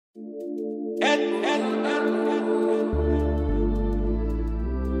You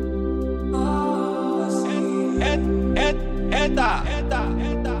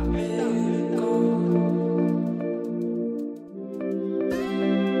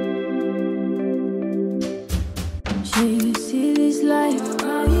see this life,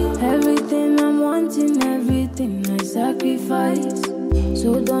 everything I'm wanting, everything I sacrifice.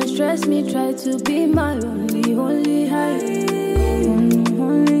 So don't stress me, try to be my only high.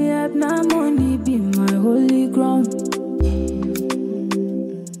 Only help my money be my holy ground.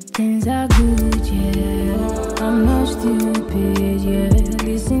 Things are good, yeah. I'm not stupid, yeah.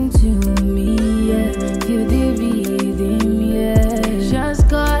 Listen to me, yeah. Feel the rhythm, yeah. Just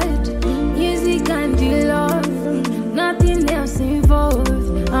God, music and the love. Nothing else involved.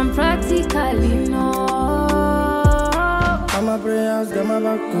 I'm practically no. My prayers, get my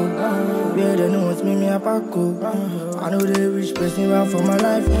back up. Yeah, they know it's me a pack up. I know they rich person well for my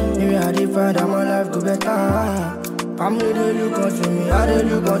life. Maybe I define that my life go better. Family they look unto me, I they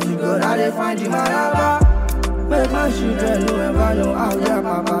look unto God, I they find in my lava. Make my children know ever know how their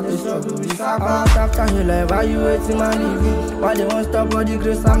papa they struggle with Sabbath. After your life, why you waiting my living? Why they won't stop all the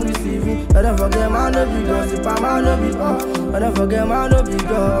grace I'm receiving? But don't forget my no be gossip, I'm no be but don't forget my no be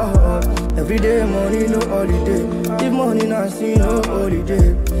God. Every day money no holiday. If money not see no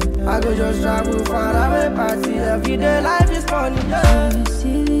holiday. I go just travel far away party. Every day life is funny, yeah. You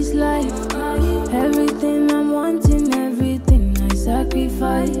see this life, everything I'm wanting, everything I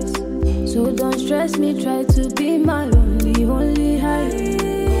sacrifice. So don't stress me, try to be my only high.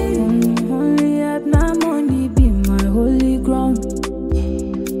 Only help my money be my holy ground.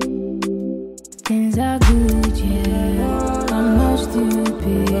 Things are good, yeah. I'm not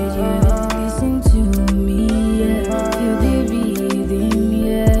stupid, yeah. Listen to me, yeah. Feel the rhythm,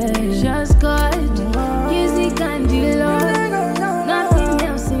 yeah. Just God, music and the love. Nothing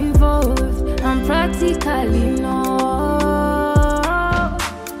else involved. I'm practically no.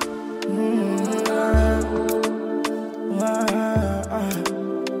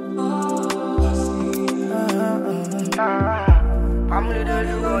 Family they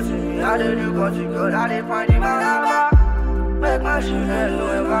look unto me, I they look unto God, I they find in my lava. Make my children know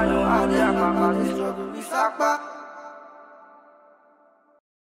ever know how their papa they struggle with Sabbath.